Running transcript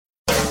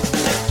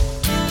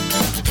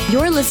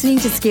You're listening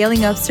to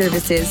Scaling Up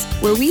Services,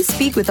 where we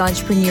speak with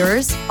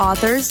entrepreneurs,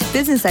 authors,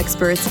 business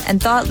experts,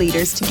 and thought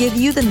leaders to give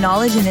you the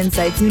knowledge and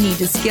insights you need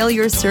to scale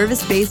your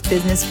service-based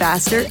business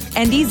faster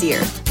and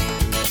easier.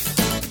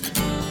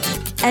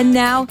 And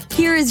now,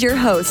 here is your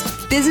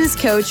host, business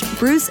coach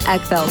Bruce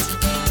Eckfeldt.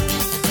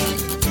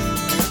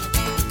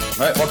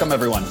 All right, welcome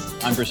everyone.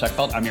 I'm Bruce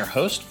Eckfeldt. I'm your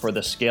host for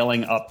the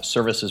Scaling Up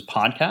Services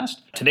podcast.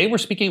 Today we're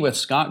speaking with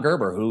Scott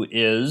Gerber,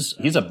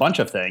 he's a bunch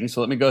of things.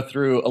 So let me go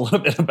through a little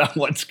bit about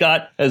what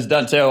Scott has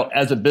done. So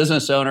as a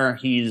business owner,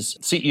 he's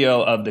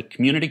CEO of the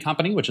Community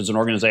Company, which is an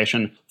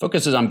organization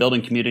focuses on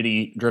building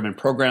community-driven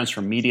programs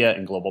for media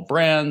and global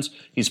brands.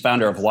 He's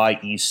founder of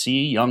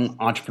YEC, Young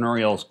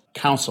Entrepreneurial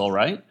Council,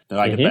 right? Did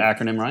I get the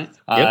acronym right?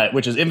 Yep.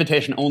 Which is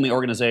invitation-only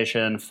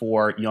organization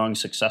for young,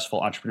 successful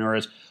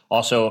entrepreneurs.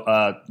 Also,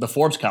 the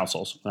Forbes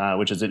Councils,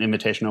 which is an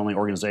invitation-only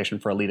organization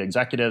for elite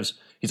executives.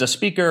 He's a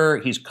speaker.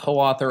 He's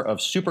co-author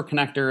of Super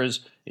Connectors,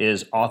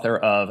 is author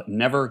of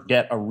Never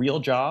Get a Real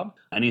Job,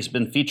 and he's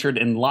been featured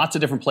in lots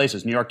of different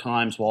places, New York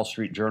Times, Wall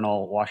Street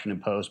Journal,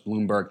 Washington Post,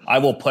 Bloomberg. I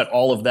will put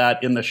all of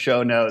that in the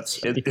show notes.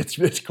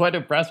 It's quite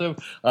impressive,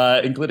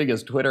 including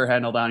his Twitter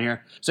handle down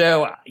here.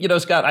 So,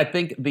 Scott, I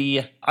think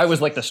I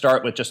always like to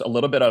start with just a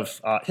little bit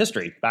of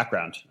history,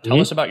 background. Tell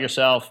us about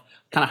yourself,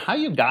 kind of how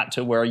you got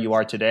to where you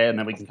are today, and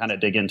then we can kind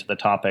of dig into the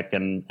topic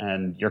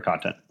and your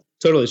content.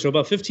 Totally. So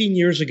about 15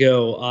 years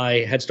ago,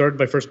 I had started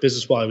my first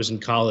business while I was in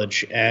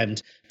college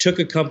and took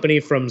a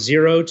company from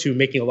zero to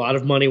making a lot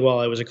of money while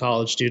I was a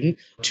college student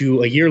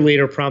to a year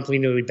later promptly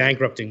nearly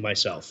bankrupting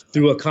myself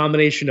through a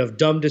combination of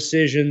dumb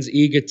decisions,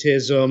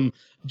 egotism,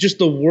 just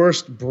the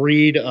worst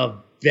breed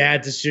of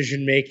bad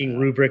decision-making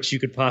rubrics you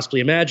could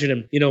possibly imagine.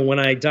 And, when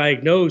I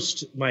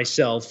diagnosed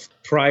myself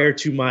prior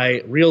to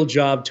my real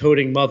job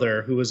toting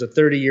mother, who was a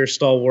 30-year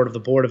stalwart of the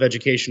Board of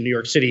Education in New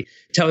York City,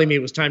 telling me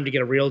it was time to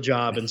get a real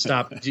job and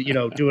stop,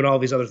 doing all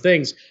these other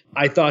things,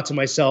 I thought to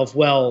myself,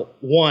 well,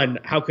 one,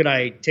 how could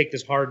I take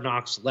this hard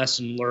knocks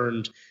lesson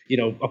learned,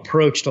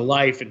 approach to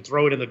life and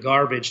throw it in the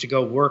garbage to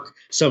go work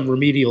some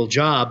remedial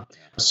job?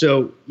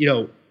 So,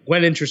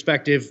 went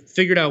introspective,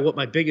 figured out what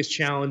my biggest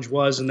challenge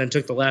was, and then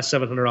took the last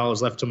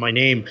 $700 left to my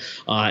name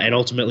and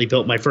ultimately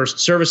built my first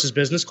services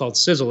business called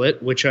Sizzle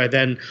It, which I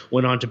then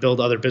went on to build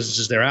other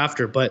businesses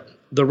thereafter. But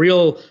the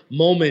real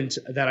moment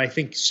that I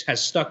think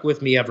has stuck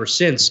with me ever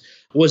since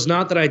was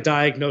not that I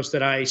diagnosed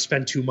that I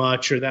spent too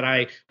much or that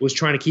I was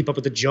trying to keep up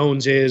with the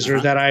Joneses or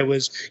that I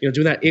was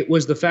doing that. It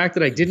was the fact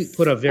that I didn't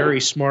put a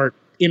very smart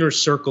inner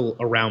circle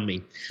around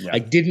me. Yeah. I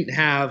didn't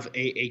have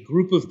a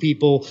group of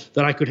people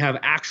that I could have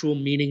actual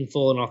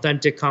meaningful and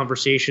authentic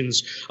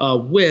conversations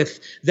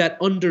with that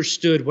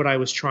understood what I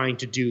was trying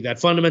to do, that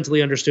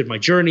fundamentally understood my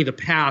journey, the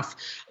path,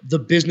 the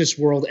business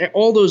world,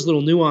 all those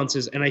little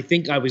nuances. And I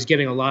think I was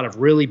getting a lot of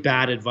really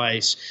bad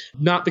advice,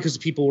 not because the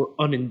people were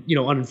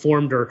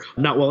uninformed or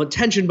not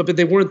well-intentioned, but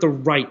they weren't the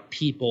right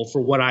people for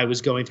what I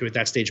was going through at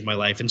that stage of my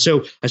life. And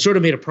so I sort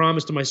of made a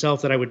promise to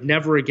myself that I would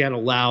never again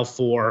allow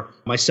for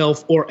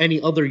myself or any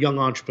other young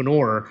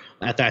entrepreneur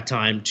at that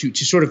time to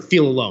sort of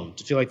feel alone,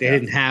 to feel like they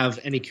didn't have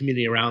any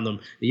community around them.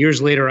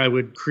 Years later, I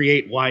would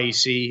create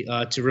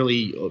YEC to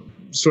really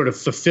sort of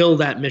fulfill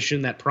that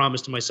mission, that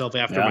promise to myself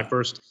after my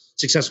first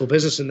successful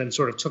business, and then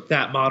sort of took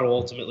that model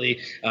ultimately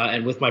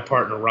and with my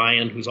partner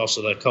Ryan, who's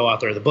also the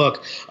co-author of the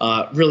book,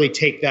 really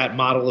take that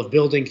model of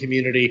building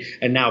community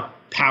and now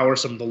power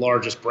some of the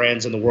largest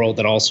brands in the world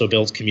that also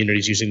build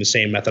communities using the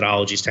same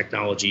methodologies,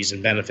 technologies,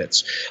 and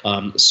benefits.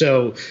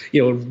 So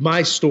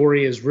my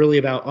story is really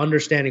about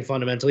understanding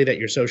fundamentally that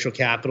your social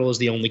capital is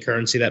the only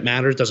currency that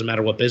matters. Doesn't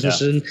matter what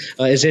business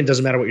is in,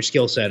 doesn't matter what your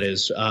skill set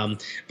is.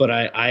 But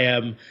I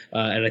am,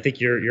 and I think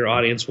your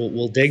audience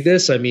will dig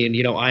this. I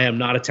mean, I am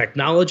not a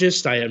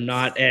technologist. I am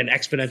not an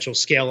exponential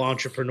scale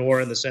entrepreneur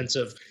in the sense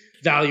of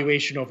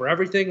valuation over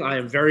everything. I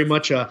am very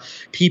much a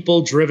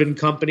people-driven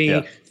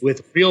company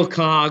with real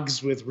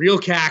COGS, with real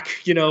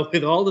CAC,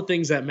 with all the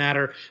things that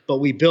matter. But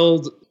we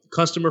build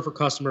customer for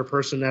customer,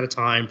 person at a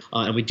time,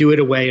 and we do it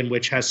a way in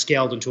which has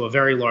scaled into a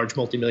very large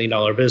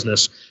multi-million-dollar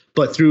business,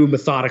 but through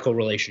methodical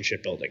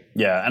relationship building.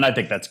 Yeah, and I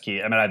think that's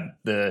key. I mean,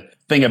 the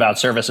thing about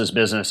services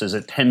business is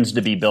it tends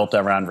to be built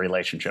around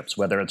relationships,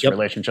 whether it's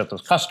relationships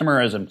with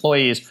customers,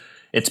 employees.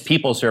 It's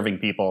people serving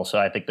people. So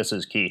I think this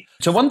is key.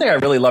 So one thing I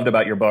really loved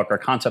about your book, or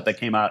concept that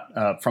came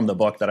out from the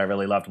book that I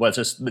really loved,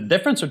 was the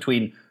difference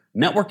between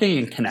networking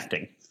and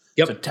connecting.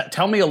 Yep. So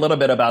tell me a little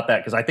bit about that,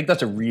 because I think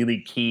that's a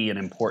really key and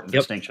important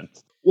distinction.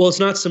 Well,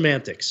 it's not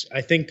semantics. I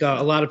think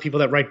a lot of people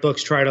that write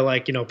books try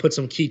to put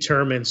some key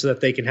term in so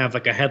that they can have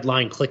like a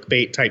headline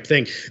clickbait type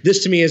thing.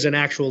 This to me is an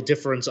actual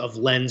difference of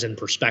lens and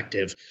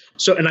perspective.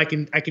 So, and I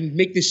can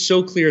make this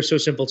so clear, so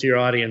simple to your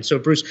audience. So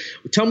Bruce,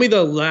 tell me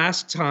the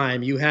last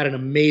time you had an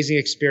amazing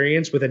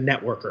experience with a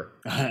networker.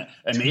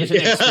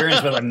 Amazing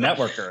experience with a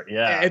networker.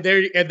 Yeah. And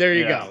there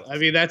you go. I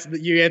mean,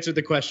 you answered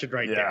the question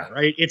right there,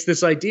 right? It's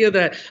this idea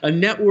that a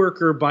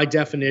networker by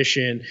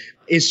definition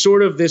is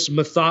sort of this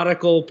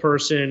methodical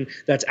person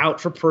that's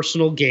out for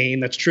personal gain,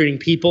 that's treating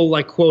people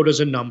like quotas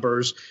and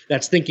numbers,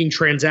 that's thinking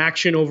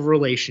transaction over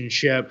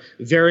relationship,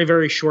 very,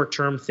 very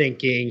short-term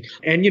thinking.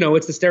 And,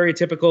 it's the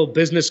stereotypical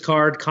business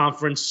card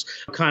conference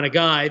kind of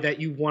guy that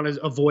you want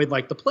to avoid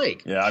like the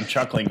plague. Yeah, I'm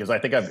chuckling because I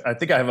think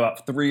I have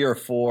about 3 or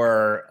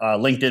 4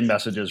 LinkedIn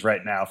messages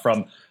right now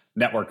from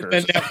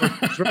networkers.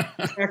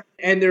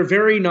 And they're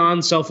very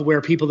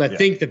non-self-aware people that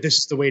think that this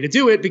is the way to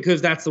do it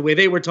because that's the way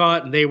they were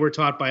taught and they were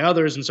taught by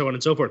others and so on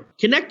and so forth.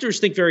 Connectors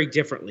think very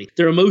differently.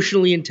 They're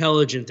emotionally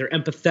intelligent. They're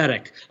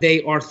empathetic.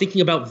 They are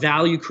thinking about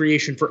value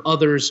creation for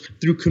others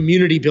through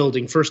community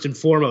building first and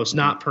foremost,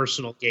 not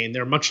personal gain.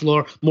 They're much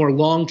more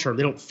long-term.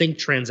 They don't think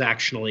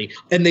transactionally.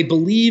 And they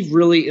believe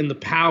really in the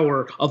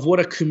power of what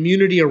a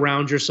community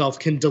around yourself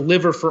can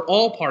deliver for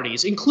all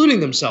parties,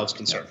 including themselves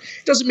concerned.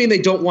 It doesn't mean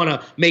they don't want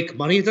to make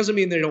money. It doesn't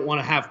mean they don't want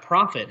to have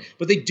profit,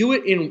 but they do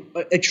it in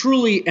a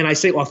truly, and I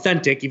say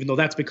authentic, even though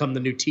that's become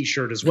the new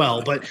t-shirt as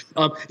well, but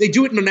they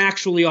do it in an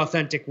actually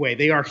authentic way.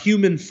 They are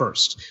human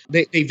first.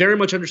 They very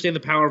much understand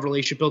the power of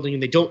relationship building,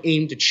 and they don't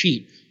aim to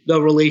cheat the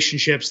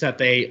relationships that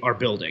they are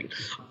building.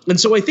 And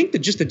so I think that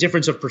just the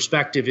difference of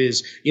perspective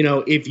is,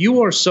 if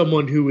you are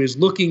someone who is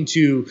looking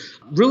to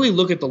really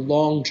look at the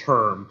long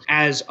term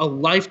as a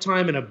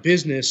lifetime and a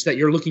business that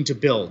you're looking to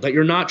build, that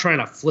you're not trying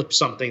to flip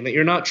something, that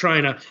you're not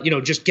trying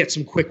to, just get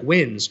some quick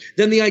wins,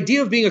 then the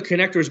idea of being a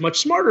connector is much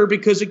smarter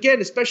because,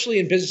 again, especially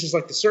in businesses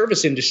like the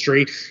service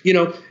industry,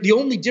 the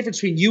only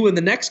difference between you and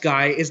the next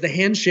guy is the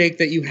handshake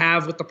that you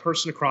have with the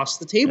person across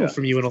the table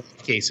from you in a lot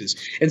of cases.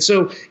 And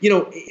so,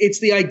 it's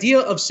the idea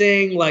of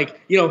saying like,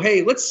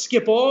 hey, let's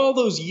skip all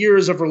those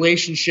years of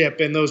relationship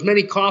and those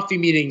many coffee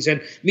meetings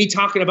and me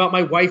talking about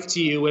my wife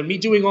to you and me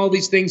doing all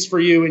these things for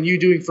you and you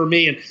doing for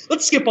me. And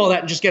let's skip all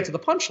that and just get to the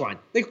punchline.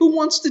 Like, who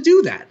wants to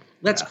do that?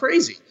 That's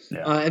crazy.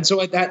 Yeah. And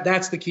so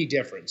that's the key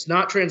difference.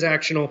 Not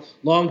transactional,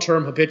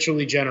 long-term,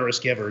 habitually generous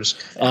givers.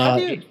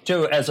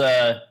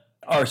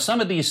 Are some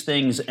of these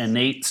things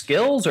innate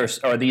skills, or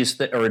are these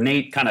or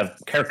innate kind of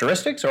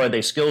characteristics, or are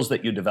they skills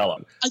that you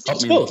develop? I think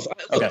it's both.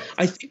 Okay.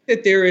 I think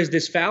that there is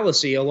this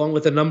fallacy, along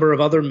with a number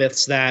of other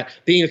myths, that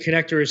being a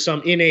connector is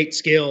some innate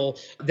skill,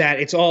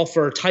 that it's all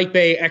for type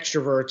A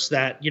extroverts,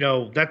 that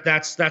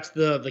that's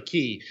the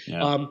key.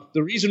 Yeah.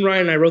 The reason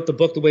Ryan and I wrote the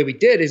book the way we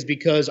did is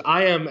because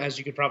I am, as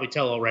you could probably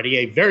tell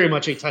already, very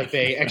much a type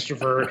A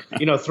extrovert,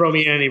 throw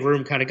me in any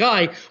room kind of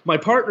guy. My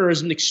partner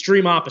is an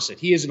extreme opposite.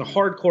 He is a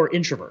hardcore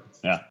introvert.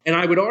 Yeah. And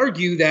I would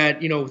argue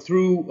that,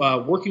 through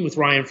working with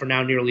Ryan for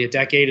now nearly a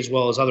decade, as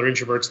well as other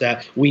introverts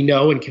that we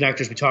know and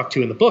connectors we talk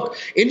to in the book,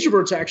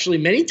 introverts actually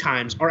many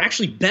times are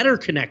actually better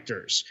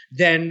connectors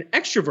than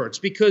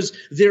extroverts because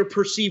their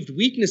perceived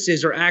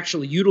weaknesses are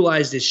actually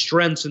utilized as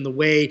strengths in the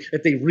way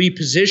that they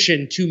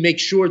reposition to make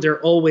sure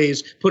they're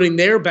always putting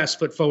their best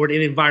foot forward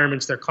in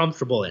environments they're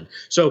comfortable in.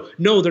 So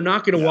no, they're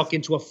not going to walk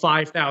into a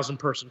 5,000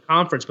 person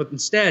conference, but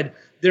instead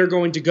they're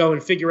going to go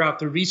and figure out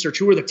through research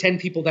who are the 10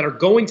 people that are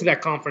going to that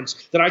conference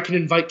that I can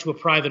invite to a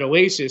private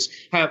oasis,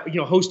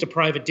 host a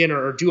private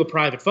dinner or do a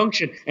private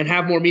function and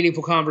have more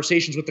meaningful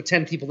conversations with the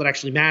 10 people that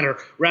actually matter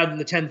rather than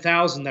the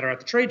 10,000 that are at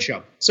the trade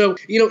show. So,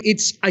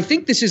 I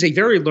think this is a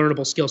very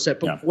learnable skill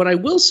set. But what I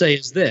will say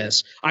is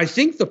this: I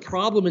think the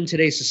problem in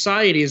today's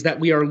society is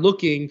that we are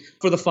looking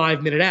for the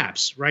 5-minute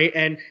apps, right?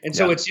 And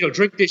so it's,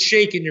 drink this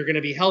shake and you're going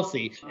to be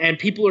healthy. And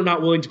people are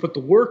not willing to put the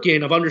work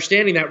in of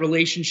understanding that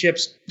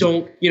relationships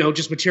don't,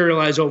 just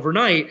materialize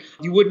overnight.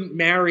 You wouldn't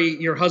marry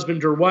your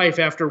husband or wife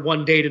after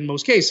one date in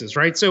most cases,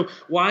 right? So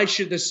why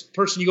should this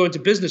person you go into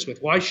business with,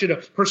 why should a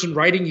person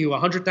writing you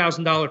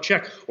 $100,000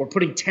 check or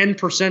putting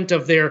 10%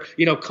 of their,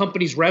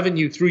 company's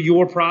revenue through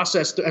your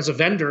process as a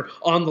vendor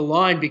on the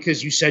line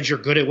because you said you're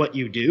good at what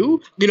you do?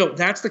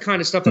 That's the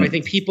kind of stuff that I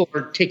think people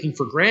are taking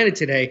for granted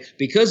today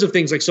because of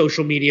things like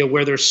social media,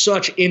 where there's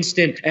such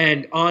instant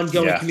and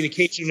ongoing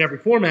communication in every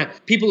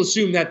format. People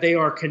assume that they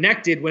are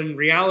connected when in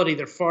reality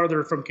they're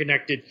farther from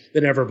connected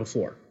than ever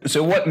before.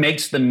 So what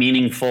makes the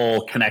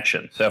meaningful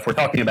connection? So if we're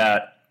talking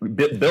about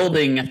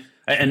building,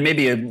 and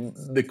maybe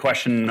the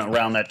question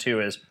around that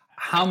too is,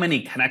 how many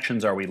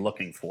connections are we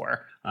looking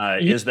for?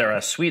 Is there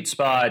a sweet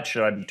spot?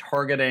 Should I be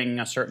targeting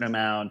a certain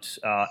amount?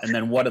 And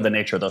then what are the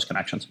nature of those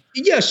connections?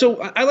 Yeah, so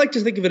I like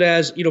to think of it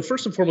as,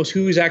 first and foremost,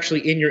 who is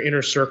actually in your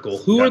inner circle?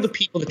 Who are the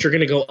people that you're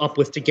going to go up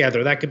with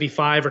together? That could be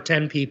 5 or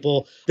 10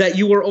 people that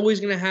you are always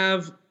going to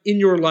have in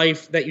your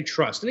life that you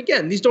trust. And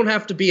again, these don't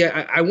have to be,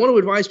 I want to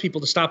advise people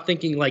to stop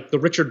thinking like the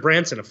Richard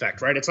Branson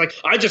effect, right? It's like,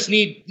 I just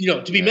need,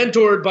 to be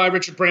mentored by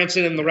Richard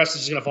Branson and the rest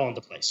is going to fall into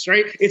place,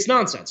 right? It's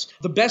nonsense.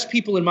 The best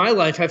people in my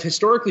life have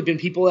historically been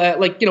people that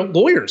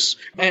lawyers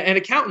and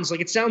accountants. Like,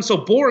 it sounds so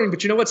boring,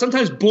 but you know what?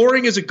 Sometimes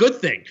boring is a good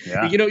thing.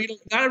 Yeah.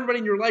 Not everybody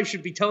in your life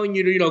should be telling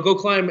you to, go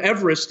climb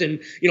Everest and,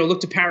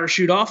 look to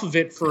parachute off of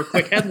it for a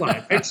quick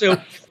headline, right?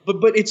 So,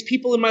 but it's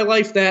people in my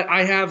life that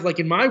I have, like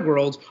in my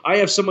world, I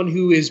have someone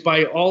who is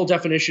by all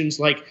definitions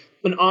like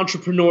an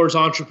entrepreneur's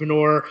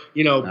entrepreneur,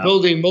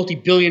 building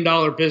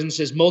multi-billion-dollar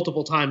businesses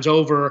multiple times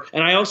over.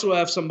 And I also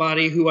have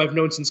somebody who I've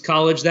known since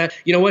college that,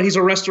 he's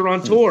a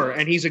restaurateur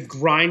and he's a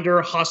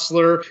grinder,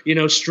 hustler,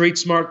 street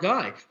smart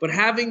guy. But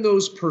having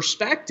those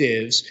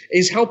perspectives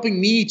is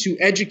helping me to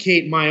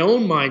educate my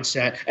own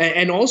mindset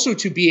and also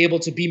to be able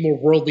to be more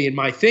worldly in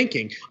my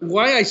thinking.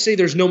 Why I say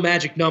there's no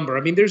magic number.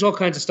 I mean, there's all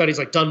kinds of studies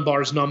like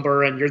Dunbar's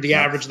number and you're the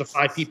average of the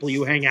 5 people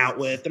you hang out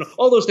with and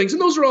all those things.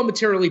 And those are all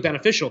materially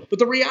beneficial. But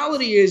the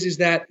reality is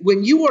that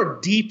when you are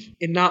deep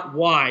and not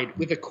wide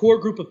with a core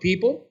group of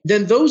people,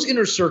 then those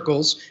inner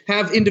circles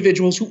have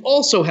individuals who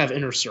also have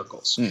inner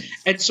circles.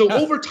 And so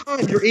over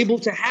time, you're able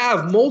to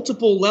have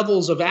multiple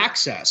levels of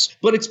access.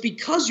 But it's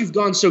because you've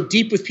gone so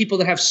deep with people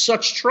that have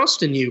such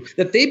trust in you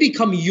that they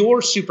become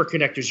your super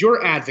connectors,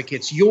 your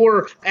advocates,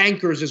 your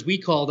anchors, as we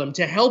call them,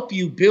 to help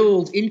you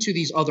build into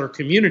these other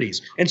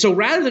communities. And so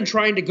rather than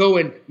trying to go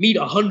and meet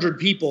 100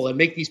 people and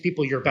make these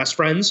people your best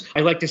friends,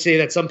 I like to say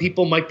that some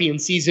people might be in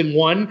season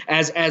 1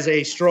 as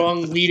a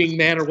strong leading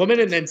man or woman,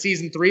 and then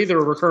season 3, they're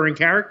a recurring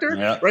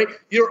character, right?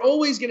 You're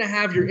always going to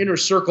have your inner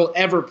circle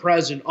ever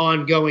present,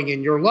 ongoing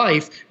in your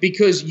life,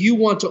 because you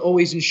want to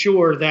always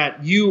ensure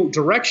that you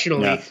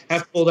directionally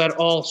have people that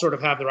all sort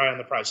of have their eye on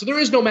the prize. So there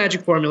is no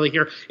magic formula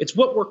here. It's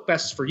what worked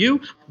best for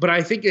you. But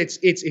I think it's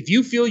if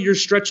you feel you're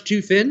stretched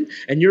too thin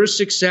and your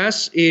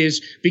success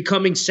is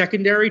becoming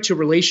secondary to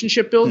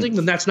relationship building,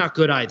 then that's not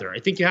good either. I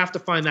think you have to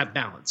find that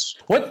balance.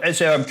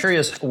 So I'm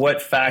curious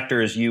what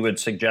factors you would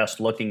suggest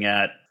looking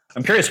at.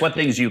 I'm curious what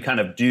things you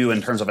kind of do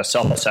in terms of a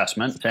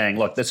self-assessment, saying,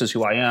 look, this is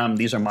who I am.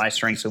 These are my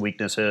strengths and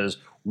weaknesses.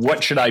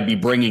 What should I be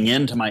bringing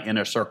into my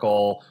inner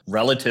circle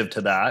relative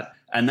to that?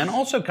 And then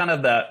also kind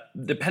of that,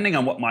 depending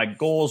on what my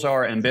goals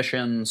are,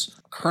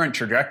 ambitions, current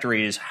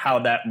trajectories, how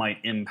that might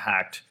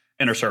impact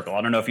inner circle.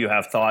 I don't know if you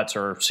have thoughts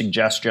or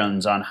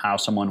suggestions on how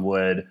someone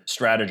would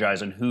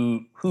strategize and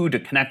who to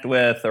connect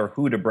with or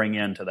who to bring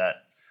into that.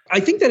 I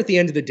think that at the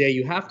end of the day,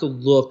 you have to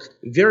look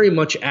very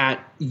much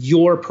at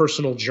your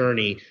personal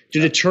journey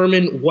to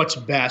determine what's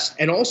best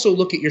and also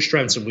look at your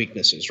strengths and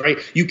weaknesses, right?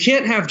 You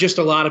can't have just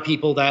a lot of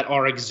people that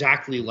are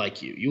exactly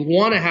like you. You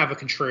want to have a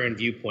contrarian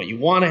viewpoint. You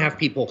want to have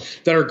people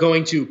that are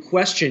going to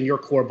question your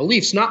core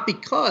beliefs, not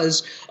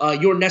because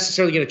you're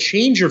necessarily going to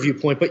change your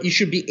viewpoint, but you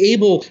should be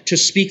able to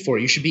speak for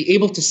it. You should be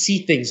able to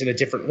see things in a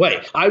different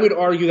way. I would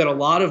argue that a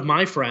lot of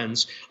my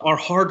friends are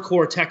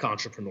hardcore tech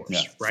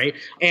entrepreneurs, right?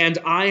 And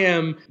I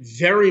am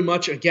very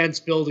much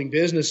against building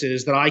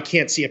businesses that I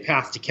can't see a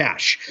path to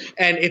cash.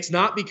 And it's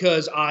not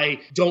because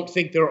I don't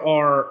think there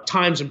are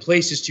times and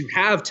places to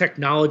have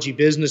technology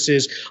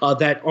businesses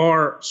that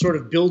are sort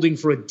of building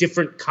for a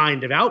different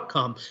kind of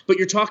outcome, but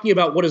you're talking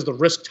about what is the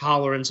risk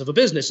tolerance of a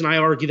business. And I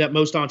argue that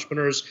most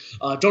entrepreneurs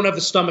don't have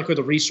the stomach or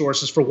the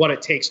resources for what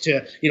it takes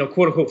to,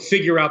 quote unquote,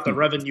 figure out the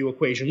revenue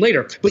equation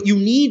later. But you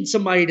need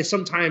somebody to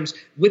sometimes,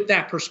 with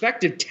that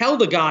perspective, tell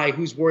the guy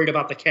who's worried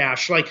about the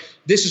cash, like,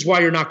 this is why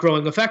you're not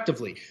growing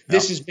effectively.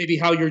 This is maybe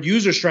how your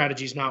user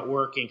strategy is not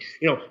working.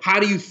 How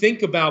do you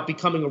think about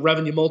becoming a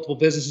revenue multiple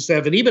business instead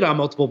of an EBITDA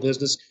multiple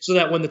business so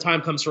that when the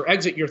time comes for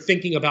exit, you're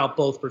thinking about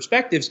both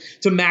perspectives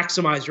to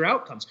maximize your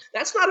outcomes?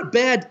 That's not a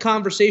bad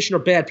conversation or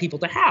bad people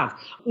to have.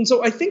 And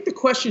so I think the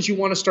questions you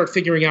want to start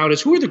figuring out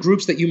is, who are the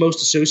groups that you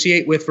most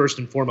associate with first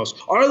and foremost?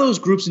 Are those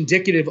groups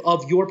indicative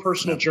of your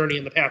personal journey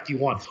and the path you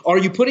want? Are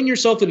you putting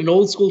yourself in an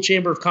old school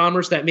chamber of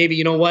commerce that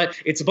maybe,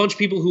 it's a bunch of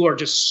people who are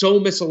just so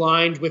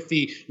misaligned with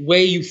the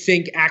way you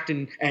think, act,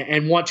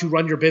 and want to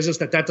run your business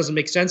that doesn't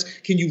make sense?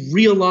 Can you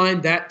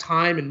realign that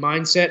time and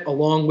mindset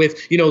along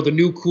with, the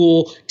new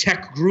cool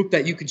tech group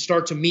that you can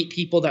start to meet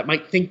people that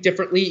might think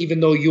differently, even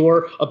though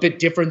you're a bit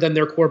different than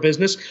their core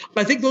business?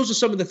 I think those are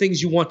some of the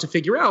things you want to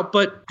figure out.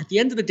 But at the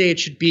end of the day, it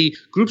should be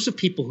groups of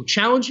people who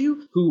challenge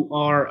you, who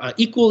are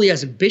equally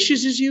as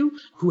ambitious as you,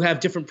 who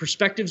have different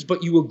perspectives,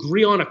 but you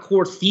agree on a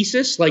core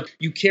thesis, like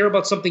you care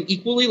about something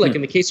equally, like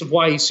in the case of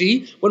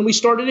YEC. When we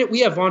started it, we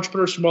have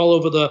entrepreneurs from all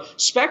over the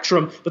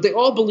spectrum, but they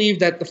all believe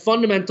that the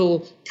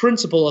fundamental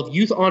principle of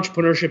youth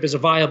entrepreneurship as a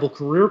viable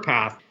career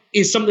path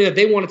is something that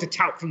they wanted to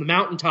tout from the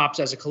mountaintops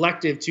as a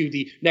collective to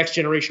the next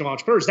generation of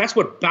entrepreneurs. That's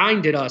what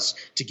binded us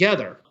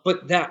together.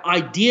 But that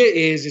idea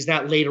is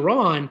that later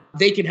on,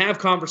 they can have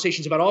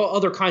conversations about all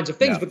other kinds of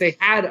things, but they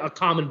had a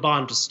common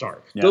bond to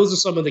start. Those are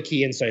some of the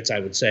key insights I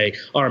would say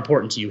are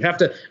important to you. You have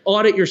to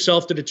audit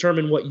yourself to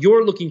determine what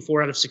you're looking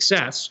for out of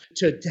success,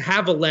 to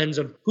have a lens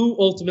of who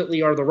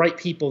ultimately are the right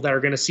people that are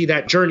going to see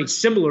that journey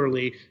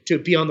similarly to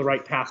be on the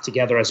right path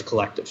together as a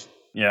collective.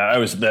 Yeah, I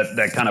was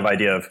that kind of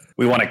idea of,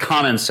 we want a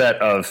common set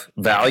of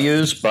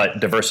values, but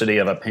diversity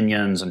of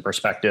opinions and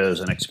perspectives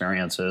and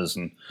experiences,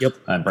 and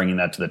bringing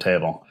that to the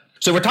table.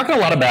 So we're talking a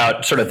lot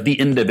about sort of the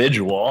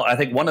individual. I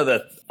think one of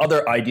the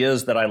other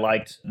ideas that I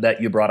liked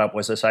that you brought up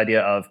was this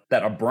idea of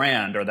that a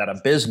brand or that a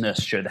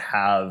business should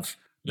have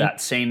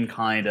that same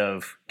kind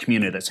of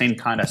community, that same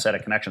kind of set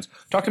of connections.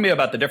 Talk to me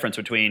about the difference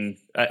between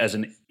as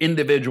an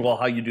individual,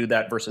 how you do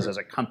that, versus as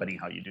a company,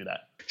 how you do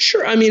that.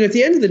 Sure. I mean, at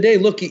the end of the day,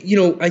 look,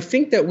 I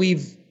think that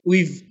we've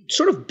we've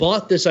sort of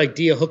bought this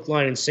idea hook,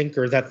 line, and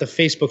sinker that the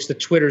Facebooks, the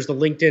Twitters, the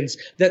LinkedIns,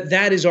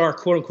 that is our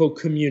quote unquote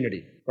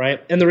community,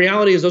 right? And the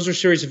reality is those are a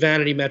series of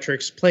vanity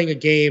metrics playing a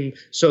game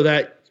so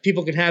that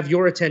people can have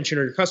your attention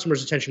or your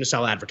customers' attention to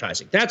sell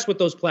advertising. That's what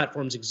those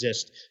platforms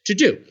exist to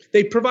do.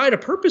 They provide a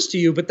purpose to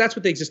you, but that's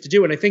what they exist to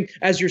do. And I think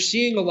as you're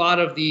seeing a lot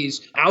of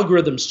these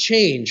algorithms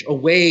change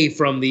away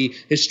from the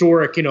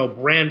historic,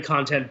 brand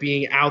content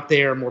being out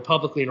there more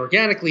publicly and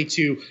organically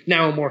to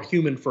now a more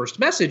human first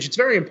message, it's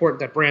very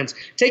important that brands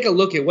take a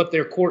look at what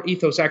their core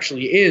ethos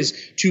actually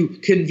is to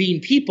convene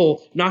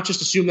people, not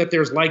just assume that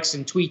there's likes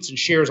and tweets and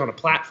shares on a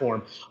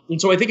platform. And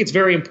so I think it's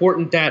very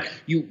important that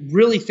you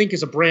really think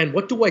as a brand,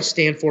 what do I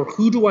stand for?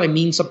 Who do I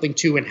mean something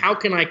to? And how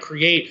can I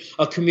create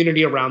a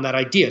community around that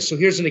idea? So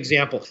here's an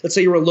example. Let's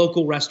say you're a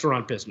local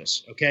restaurant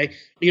business, okay?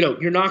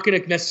 You're not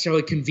going to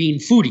necessarily convene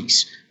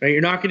foodies, right?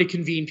 You're not going to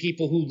convene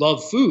people who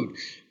love food.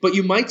 But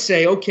you might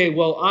say, okay,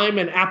 well, I'm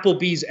an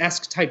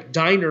Applebee's-esque type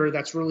diner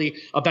that's really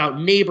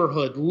about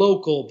neighborhood,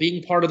 local,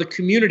 being part of the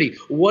community.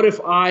 What if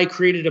I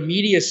created a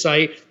media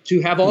site to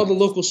have all the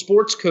local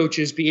sports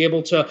coaches be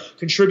able to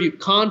contribute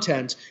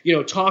content,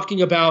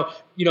 talking about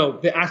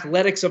the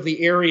athletics of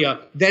the area,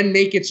 then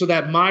make it so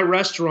that my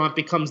restaurant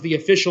becomes the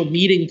official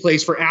meeting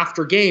place for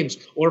after games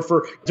or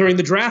for during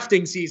the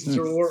drafting seasons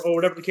or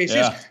whatever the case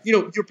is.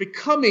 You're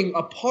becoming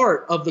a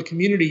part of the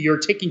community. You're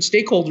taking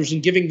stakeholders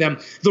and giving them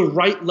the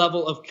right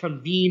level of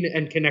convene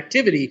and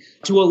connectivity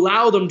to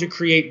allow them to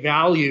create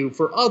value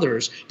for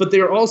others, but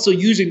they're also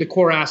using the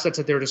core assets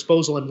at their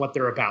disposal and what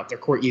they're about, their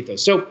core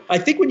ethos. So I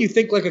think when you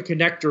think like a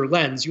connector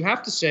lens, you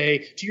have to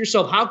say to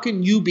yourself, how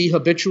can you be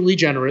habitually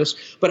generous,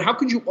 but how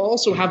can you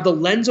also have the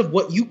lens of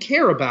what you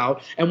care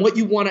about and what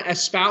you want to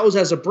espouse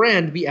as a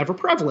brand be ever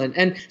prevalent?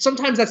 And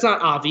sometimes that's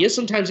not obvious.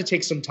 Sometimes it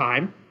takes some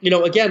time.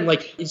 Again,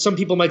 like some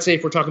people might say,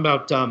 if we're talking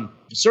about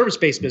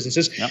service-based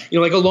businesses,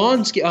 like a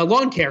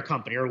lawn care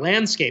company or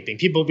landscaping,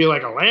 people will be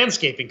like, a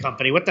landscaping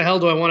company? What the hell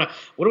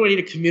what do I need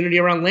a community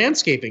around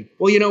landscaping?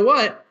 Well, you know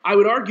what? I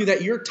would argue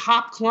that your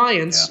top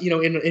clients,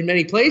 in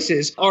many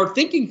places are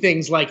thinking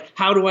things like,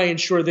 how do I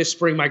ensure this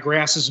spring my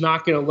grass is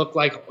not going to look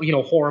like,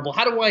 horrible?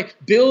 How do I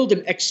build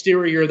an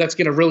exterior that's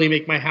going to really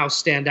make my house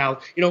stand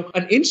out?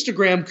 An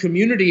Instagram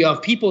community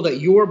of people that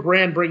your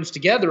brand brings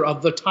together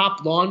of the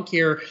top lawn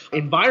care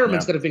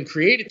environments that have been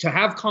created to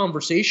have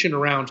conversation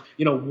around,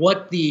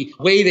 what the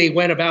way they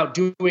went about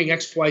doing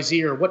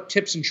XYZ or what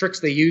tips and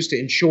tricks they use to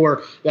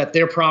ensure that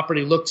their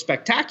property looked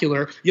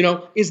spectacular,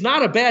 is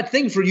not a bad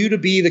thing for you to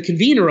be the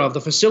convener of,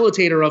 the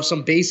facilitator of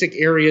some basic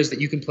areas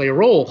that you can play a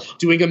role,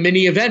 doing a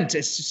mini event,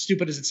 as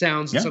stupid as it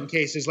sounds in some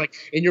cases, like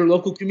in your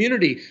local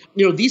community.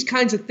 These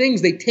kinds of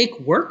things, they take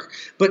work,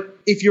 but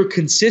if you're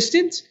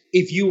consistent,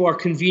 if you are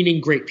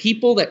convening great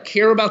people that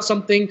care about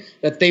something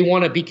that they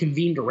want to be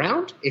convened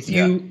around, if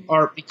you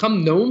are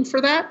become known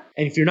for that,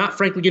 and if you're not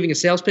frankly giving a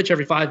sales pitch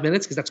every 5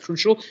 minutes, because that's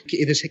crucial,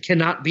 this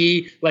cannot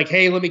be like,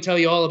 hey, let me tell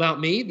you all about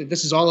me.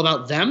 This is all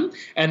about them.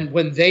 And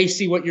when they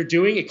see what you're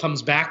doing, it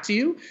comes back to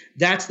you.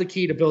 That's the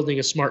key to building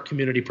a smart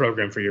community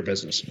program for your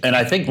business. And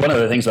I think one of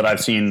the things that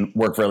I've seen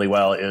work really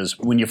well is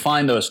when you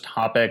find those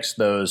topics,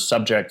 those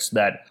subjects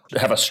that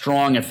have a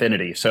strong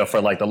affinity. So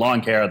for like the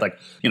lawn care, like,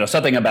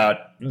 something about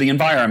the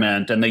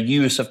environment and the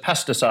use of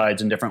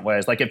pesticides in different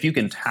ways. Like if you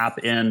can tap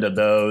into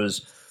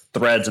those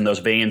threads and those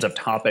veins of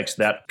topics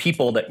that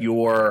people that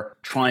you're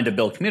trying to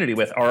build community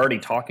with are already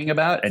talking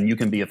about, and you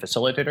can be a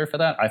facilitator for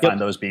that, I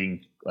find those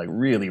being like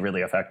really,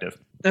 really effective.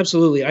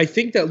 Absolutely. I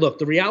think that, look,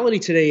 the reality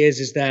today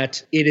is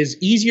that it is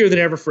easier than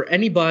ever for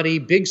anybody,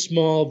 big,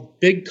 small,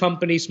 big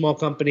company, small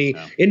company,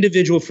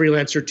 individual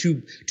freelancer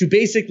to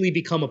basically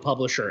become a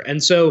publisher.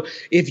 And so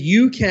if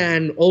you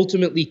can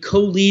ultimately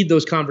co-lead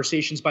those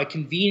conversations by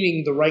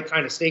convening the right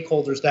kind of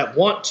stakeholders that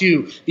want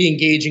to be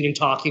engaging and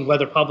talking,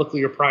 whether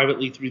publicly or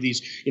privately through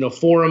these,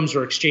 forums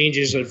or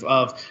exchanges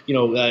of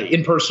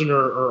in person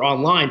or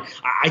online,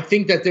 I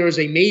think that there is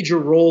a major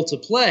role to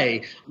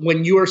play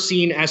when you are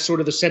seen as sort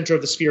of the center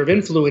of the sphere of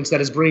influence that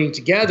is bringing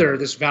together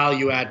this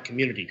value add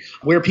community.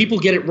 Where people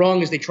get it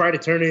wrong is they try to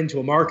turn it into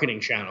a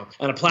marketing channel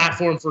and a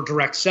platform for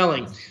direct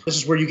selling. This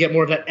is where you get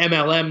more of that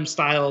MLM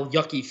style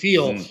yucky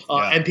feel,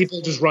 and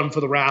people just run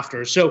for the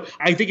rafters. So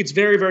I think it's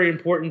very, very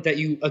important that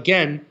you,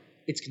 again,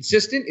 it's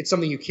consistent. It's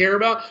something you care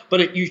about,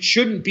 but you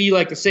shouldn't be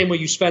like the same way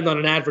you spend on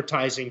an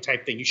advertising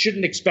type thing. You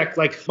shouldn't expect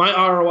like my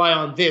ROI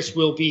on this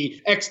will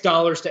be X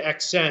dollars to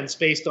X cents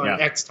based on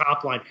X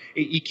top line.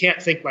 You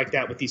can't think like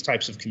that with these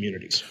types of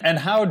communities. And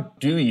how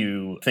do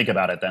you think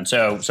about it then?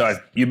 So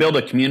you build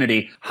a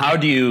community. How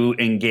do you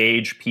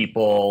engage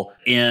people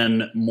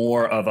in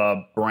more of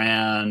a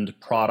brand,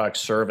 product,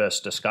 service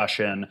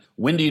discussion?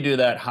 When do you do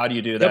that? How do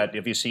you do that?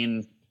 Have you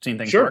seen seen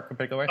things Sure. work a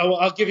particular way?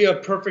 I'll give you a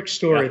perfect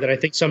story that I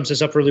think sums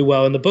this up really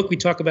well. In the book, we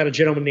talk about a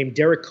gentleman named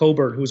Derek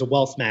Coburn, who's a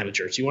wealth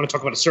manager. So you want to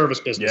talk about a service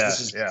business.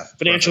 This is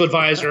financial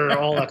advisor,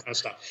 all that kind of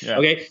stuff. Yeah.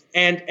 Okay.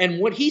 And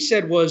what he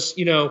said was,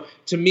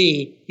 to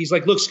me, he's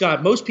like, look,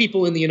 Scott, most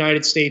people in the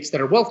United States that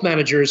are wealth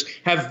managers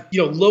have,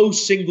 low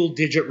single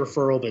digit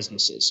referral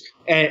businesses.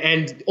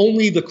 And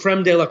only the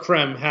creme de la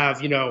creme have,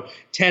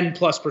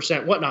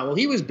 10+%, whatnot. Well,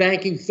 he was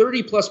banking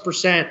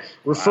 30+%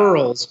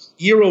 referrals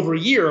year over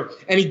year.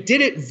 And he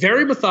did it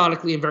very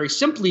methodically and very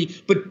simply,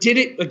 but did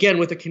it again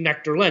with a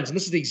connector lens. And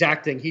this is the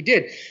exact thing he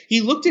did.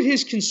 He looked at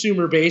his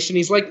consumer base and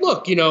he's like,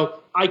 look,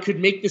 I could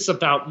make this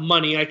about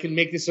money. I can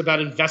make this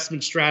about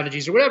investment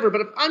strategies or whatever.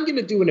 But if I'm going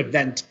to do an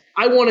event,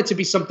 I want it to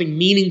be something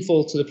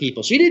meaningful to the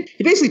people. So he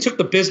basically took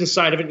the business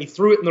side of it and he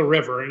threw it in the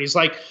river. And he's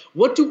like,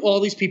 what do all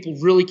these people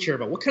really care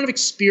about? What kind of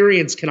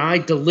experience can I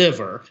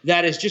deliver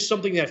that is just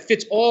something that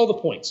fits all the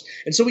points?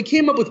 And so we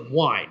came up with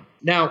wine.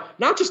 Now,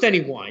 not just any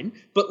wine,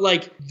 but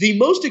like the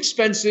most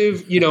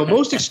expensive,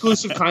 most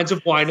exclusive kinds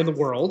of wine in the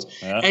world.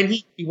 Yeah. And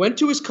he went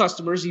to his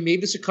customers. He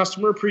made this a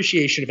customer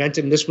appreciation event.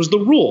 And this was the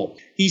rule.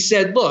 He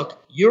said,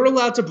 look, you're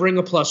allowed to bring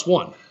a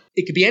 +1.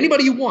 It could be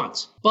anybody you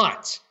want,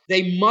 but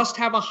they must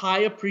have a high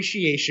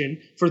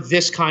appreciation for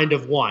this kind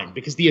of wine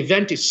because the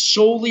event is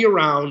solely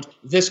around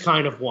this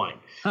kind of wine.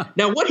 Huh.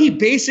 Now, what he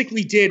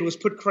basically did was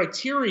put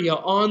criteria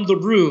on the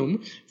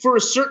room for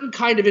a certain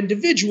kind of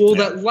individual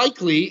that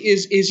likely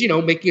is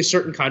making a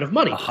certain kind of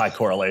money. A high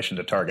correlation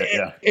to target,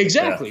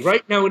 Exactly,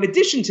 right? Now, in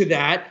addition to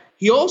that,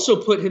 he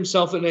also put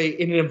himself in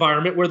an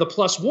environment where the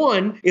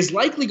 +1 is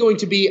likely going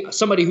to be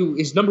somebody who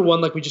is, number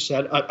one, like we just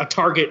said, a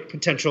target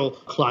potential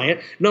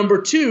client.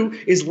 Number two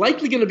is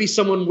likely going to be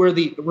someone where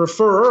the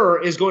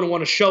referrer is going to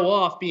want to show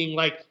off being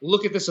like,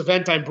 look at this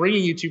event I'm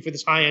bringing you to for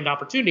this high-end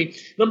opportunity.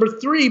 Number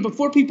three,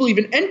 before people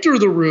even enter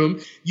the room,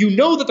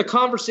 that the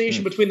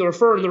conversation between the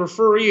referrer and the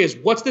referee is,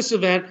 what's this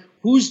event?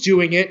 Who's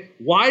doing it?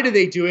 Why do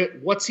they do it?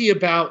 What's he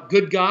about?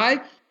 Good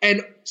guy?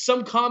 And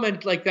some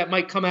comment like that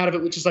might come out of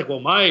it, which is like,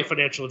 well, my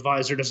financial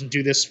advisor doesn't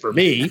do this for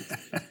me,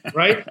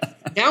 right?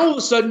 Now, all of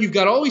a sudden, you've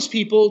got all these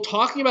people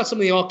talking about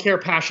something they all care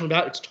passionately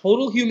about. It's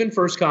total human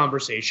first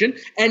conversation.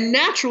 And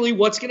naturally,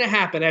 what's going to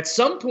happen? At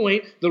some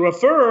point, the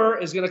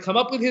referrer is going to come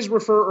up with his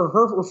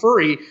her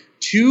referee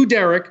to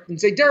Derek and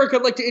say, Derek,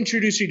 I'd like to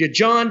introduce you to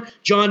John.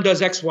 John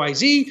does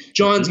XYZ.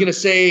 John's going to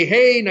say,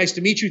 hey, nice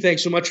to meet you.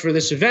 Thanks so much for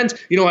this event.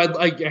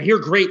 I hear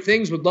great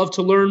things. Would love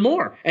to learn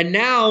more. And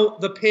now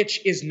the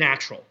pitch is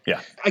natural.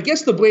 Yeah. I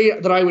guess the way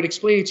that I would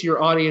explain it to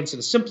your audience in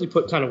a simply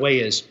put kind of way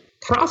is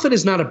profit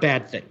is not a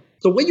bad thing.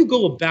 The way you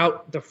go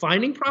about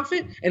defining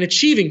profit and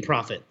achieving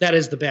profit, that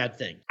is the bad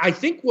thing. I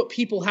think what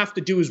people have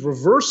to do is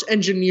reverse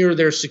engineer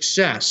their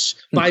success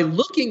by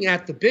looking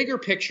at the bigger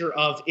picture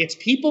of it's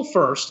people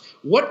first.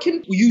 What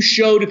can you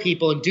show to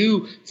people and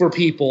do for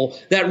people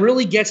that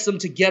really gets them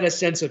to get a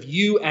sense of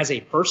you as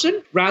a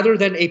person rather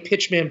than a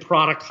pitchman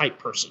product hype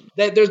person?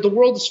 The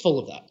world is full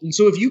of that. And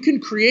so if you can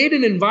create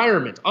an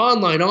environment,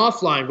 online,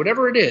 offline,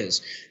 whatever it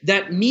is,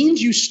 that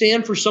means you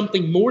stand for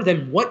something more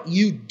than what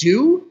you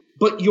do,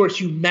 but your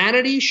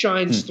humanity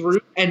shines through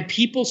and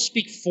people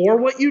speak for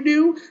what you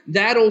do,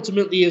 that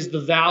ultimately is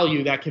the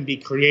value that can be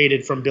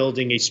created from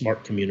building a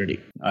smart community.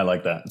 I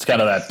like that. It's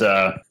kind of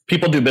that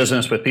people do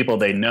business with people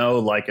they know,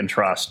 like, and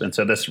trust. And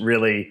so this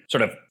really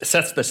sort of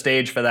sets the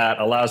stage for that,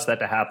 allows that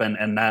to happen.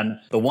 And then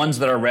the ones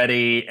that are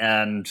ready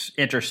and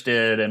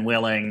interested and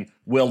willing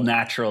will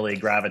naturally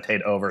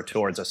gravitate over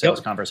towards a sales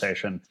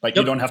conversation. Like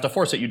you don't have to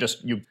force it.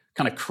 You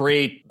kind of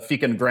create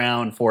fecund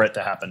ground for it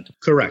to happen.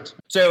 Correct.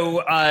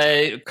 So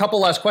a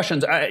couple last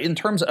questions. In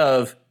terms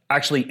of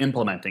actually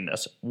implementing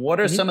this, what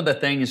are some of the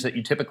things that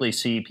you typically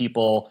see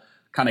people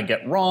kind of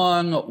get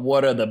wrong?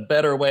 What are the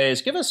better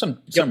ways? Give us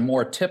some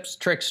more tips,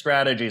 tricks,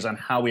 strategies on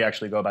how we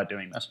actually go about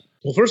doing this.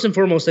 Well, first and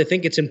foremost, I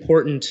think it's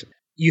important.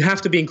 You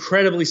have to be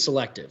incredibly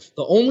selective.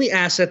 The only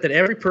asset that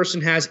every person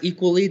has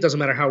equally, doesn't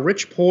matter how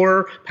rich,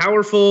 poor,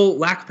 powerful,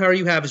 lack of power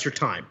you have, is your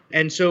time.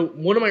 And so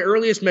one of my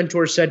earliest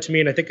mentors said to me,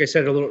 and I think I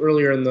said it a little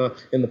earlier in the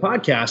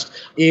podcast,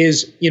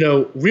 is,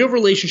 real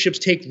relationships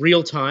take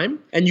real time,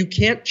 and you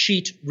can't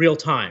cheat real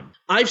time.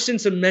 I've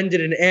since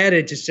amended and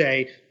added to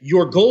say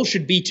your goal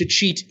should be to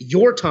cheat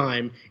your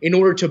time in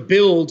order to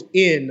build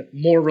in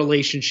more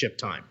relationship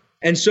time.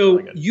 And so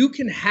you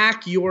can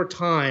hack your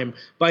time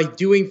by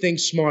doing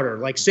things smarter,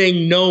 like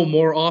saying no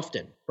more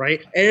often,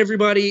 right?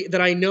 Everybody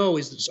that I know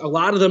a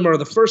lot of them are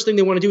the first thing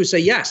they want to do is say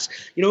yes.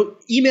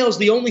 Email is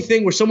the only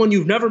thing where someone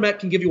you've never met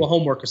can give you a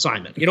homework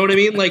assignment. You know what I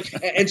mean?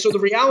 And so the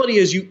reality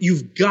is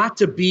you've got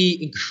to be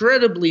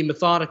incredibly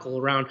methodical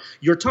around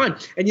your time.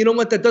 And you know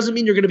what? That doesn't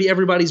mean you're going to be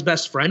everybody's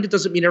best friend. It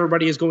doesn't mean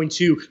everybody is going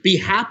to be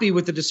happy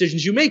with the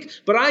decisions you make.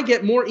 But I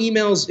get more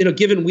emails in a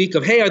given week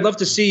of, hey, I'd love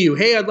to see you.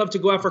 Hey, I'd love to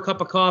go out for a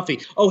cup of coffee.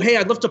 Oh, hey,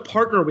 I'd love to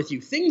partner with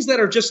you. Things that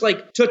are just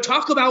like to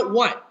talk about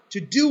what? To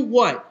do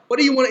what? What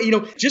do you want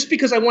to, just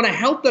because I want to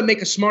help them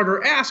make a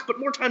smarter ask, but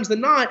more times than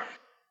not,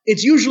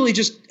 it's usually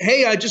just,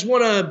 hey, I just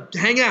want to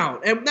hang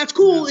out. And that's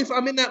cool if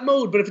I'm in that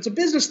mode. But if it's a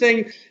business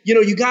thing,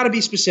 you got to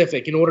be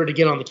specific in order to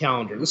get on the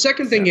calendar. The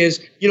second thing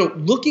is,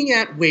 looking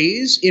at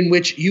ways in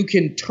which you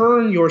can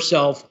turn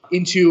yourself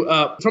into,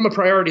 from a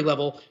priority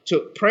level,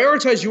 to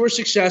prioritize your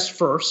success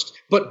first,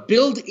 but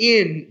build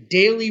in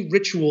daily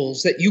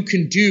rituals that you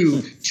can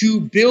do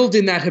to build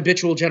in that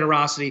habitual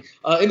generosity.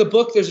 In the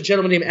book, there's a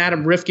gentleman named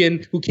Adam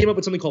Rifkin who came up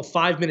with something called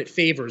 5-minute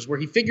favors, where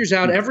he figures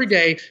out every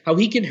day how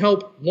he can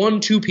help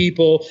 1-2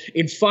 people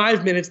in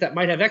 5 minutes that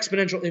might have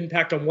exponential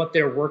impact on what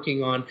they're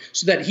working on,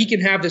 so that he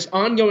can have this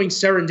ongoing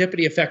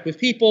serendipity effect with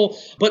people,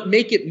 but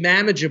make it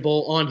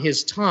manageable on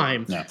his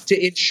time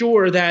to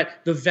ensure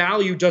that the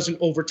value doesn't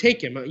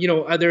overtake him.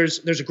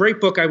 There's a great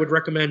book I would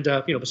recommend,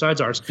 besides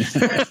ours.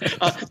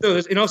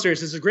 No, in all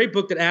seriousness, there's a great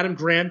book that Adam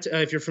Grant,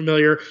 if you're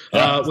familiar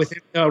with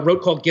him,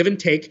 wrote called Give and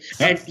Take.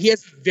 And he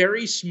has a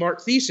very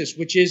smart thesis,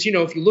 which is,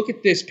 if you look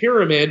at this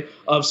pyramid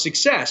of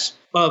success,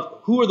 of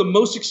who are the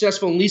most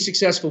successful and least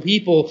successful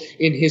people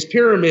in his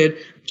pyramid,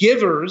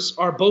 givers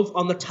are both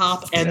on the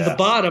top and the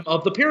bottom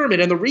of the pyramid.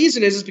 And the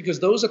reason is because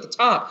those at the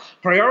top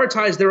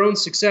prioritize their own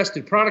success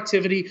through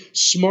productivity,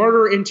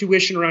 smarter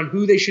intuition around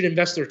who they should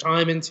invest their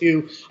time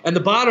into. And the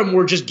bottom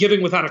were just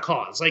giving without a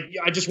cause. Like,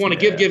 I just want to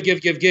give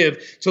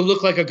to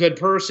look like a good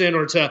person,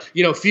 or to,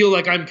 feel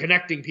like I'm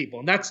connecting people.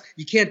 And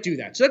you can't do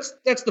that. So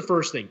that's the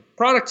first thing.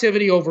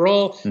 Productivity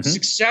overall.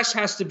 Success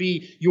has to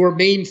be your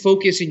main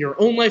focus in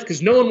your own life,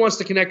 because no one wants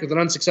to connect with an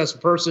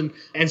unsuccessful person.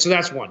 And so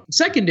that's one.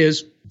 Second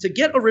is to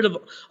get rid of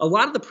a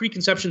lot of the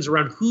preconceptions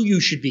around who you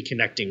should be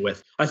connecting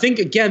with. I think,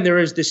 again, there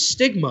is this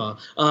stigma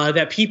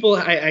that people,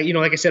 like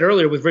I said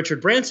earlier with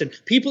Richard Branson,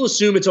 people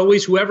assume it's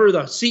always whoever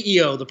the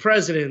CEO, the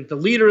president, the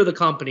leader of the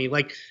company.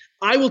 Like,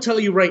 I will tell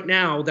you right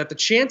now that the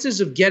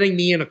chances of getting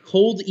me in a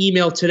cold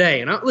email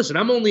today, and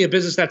I'm only a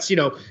business that's,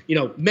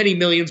 many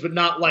millions, but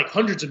not like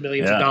hundreds of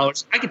millions of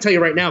dollars. I can tell you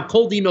right now,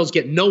 cold emails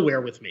get nowhere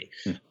with me.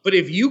 But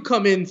if you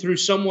come in through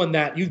someone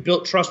that you've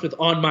built trust with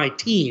on my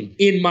team,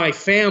 in my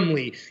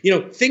family,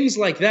 things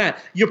like that,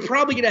 you're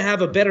probably going to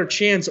have a better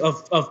chance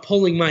of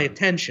pulling my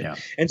attention. Yeah.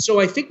 And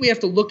so I think we have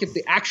to look at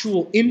the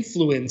actual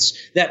influence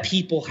that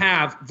people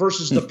have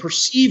versus the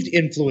perceived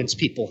influence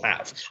people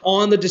have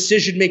on the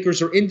decision makers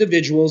or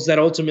individuals that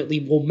ultimately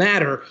will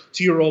matter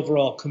to your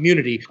overall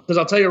community. Because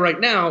I'll tell you right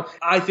now,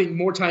 I think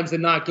more times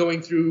than not,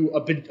 going through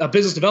a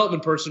business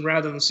development person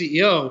rather than the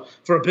CEO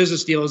for a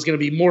business deal is going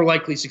to be more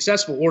likely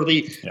successful, or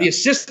the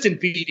assistant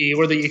BD,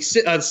 or the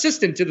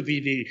assistant to the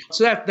BD.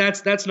 So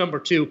that's number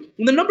two.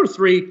 And then number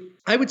three,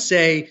 I would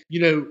say,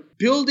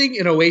 building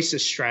an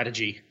oasis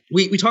strategy.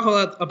 We talk a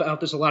lot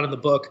about this a lot in the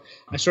book.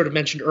 I sort of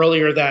mentioned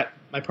earlier that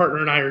my partner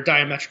and I are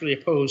diametrically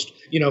opposed,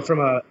 from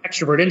an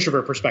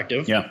extrovert-introvert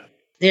perspective. Yeah.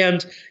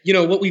 And,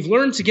 what we've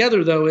learned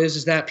together, though,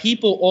 is that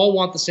people all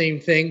want the same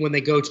thing when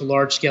they go to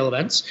large-scale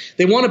events.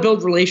 They want to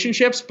build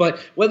relationships, but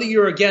whether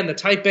you're, again, the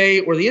type A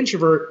or the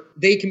introvert,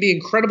 they can be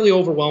incredibly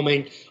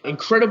overwhelming,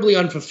 incredibly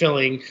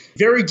unfulfilling,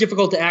 very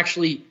difficult to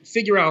actually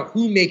figure out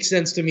who makes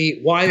sense to me,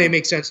 why they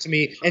make sense to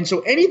me. And so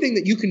anything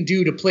that you can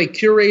do to play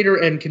curator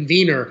and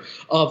convener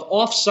of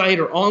off-site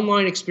or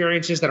online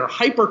experiences that are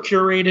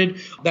hyper-curated,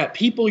 that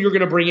people you're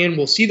going to bring in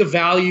will see the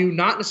value,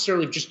 not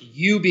necessarily of just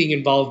you being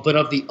involved, but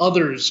of the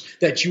others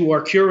that you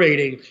are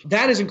curating,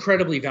 that is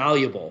incredibly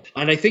valuable.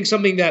 And I think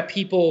something that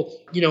people,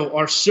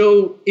 are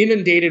so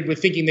inundated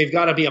with thinking they've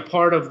got to be a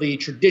part of the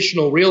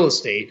traditional real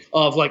estate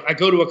of, like, I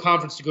go to a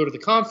conference to go to the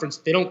conference.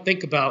 They don't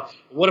think about,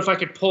 what if I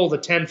could pull the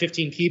 10,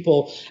 15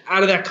 people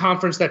out of that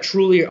conference that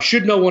truly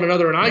should know one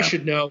another and I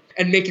should know,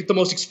 and make it the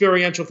most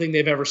experiential thing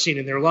they've ever seen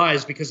in their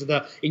lives because of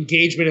the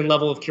engagement and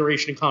level of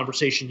curation and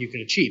conversation you can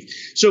achieve.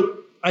 So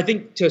I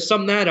think, to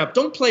sum that up,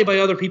 don't play by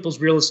other people's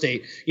real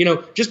estate.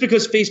 Just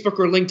because Facebook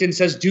or LinkedIn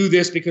says do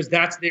this because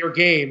that's their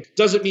game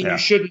doesn't mean you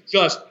shouldn't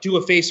just do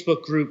a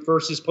Facebook group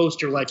versus post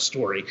your life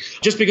story.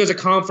 Just because a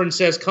conference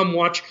says come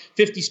watch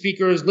 50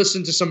 speakers,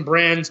 listen to some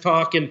brands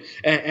talk,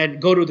 and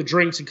go to the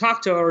drinks and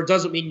cocktail hour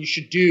doesn't mean you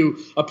should do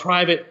a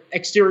private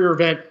exterior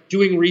event,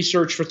 doing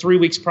research for 3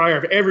 weeks prior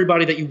of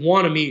everybody that you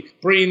want to meet,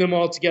 bringing them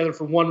all together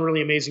for one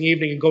really amazing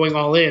evening and going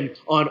all in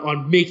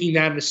on making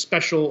that a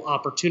special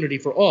opportunity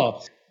for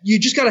all. You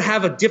just got to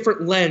have a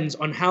different lens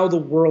on how the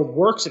world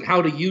works and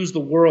how to use the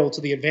world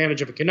to the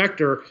advantage of a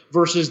connector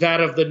versus that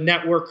of the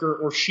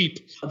networker or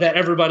sheep that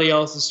everybody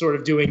else is sort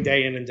of doing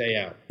day in and day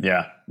out.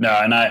 Yeah. No,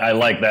 and I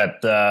like that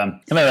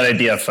kind of that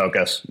idea of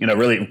focus.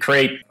 Really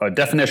create a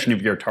definition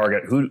of your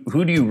target. Who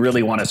do you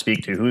really want to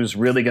speak to? Who's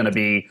really going to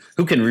be,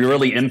 who can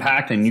really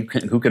impact and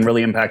who can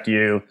really impact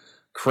you?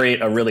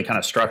 Create a really kind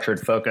of structured,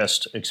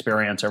 focused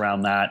experience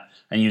around that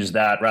and use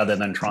that rather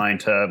than trying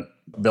to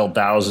build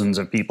thousands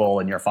of people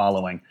in your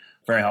following.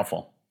 Very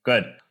helpful.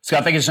 Good.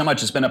 Scott, thank you so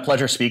much. It's been a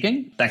pleasure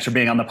speaking. Thanks for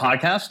being on the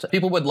podcast.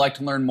 People would like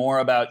to learn more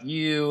about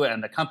you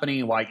and the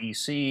company,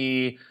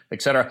 YEC,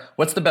 et cetera.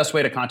 What's the best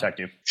way to contact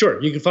you?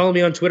 Sure. You can follow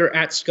me on Twitter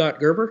at Scott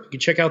Gerber. You can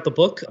check out the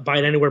book, buy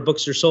it anywhere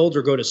books are sold,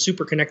 or go to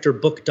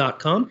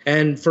superconnectorbook.com.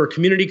 And for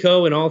Community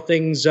Co. and all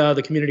things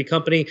the community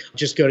company,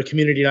 just go to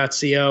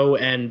community.co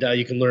and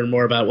you can learn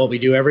more about what we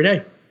do every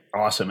day.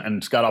 Awesome.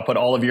 And Scott, I'll put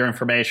all of your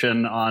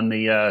information on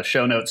the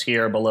show notes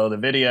here below the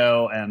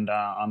video and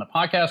on the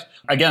podcast.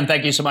 Again,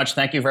 thank you so much.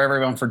 Thank you for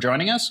everyone for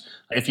joining us.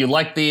 If you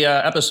liked the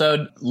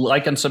episode,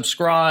 like and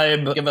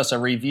subscribe, give us a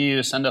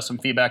review, send us some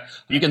feedback.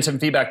 You can send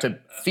feedback to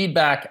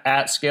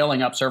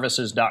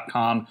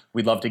feedback@scalingupservices.com.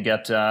 We'd love to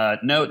get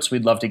notes.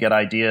 We'd love to get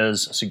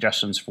ideas,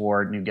 suggestions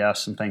for new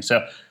guests and things.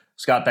 So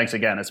Scott, thanks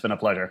again. It's been a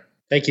pleasure.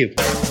 Thank you.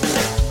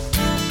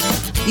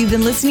 You've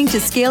been listening to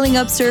Scaling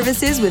Up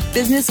Services with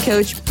business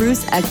coach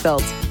Bruce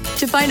Eckfeldt.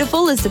 To find a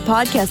full list of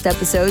podcast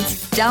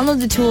episodes,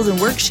 download the tools and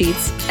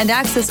worksheets, and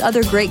access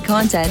other great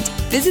content,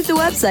 visit the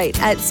website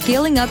at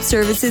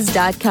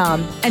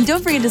scalingupservices.com. And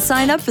don't forget to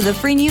sign up for the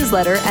free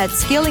newsletter at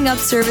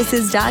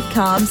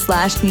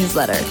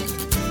scalingupservices.com/newsletter.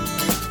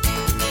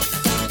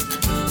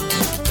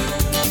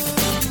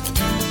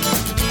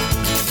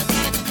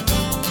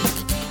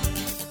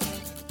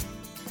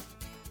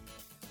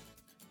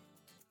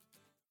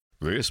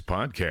 This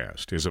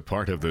podcast is a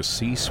part of the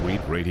C-Suite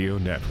Radio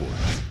Network.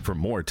 For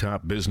more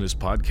top business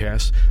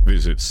podcasts,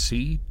 visit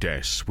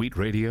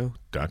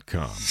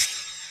c-suiteradio.com.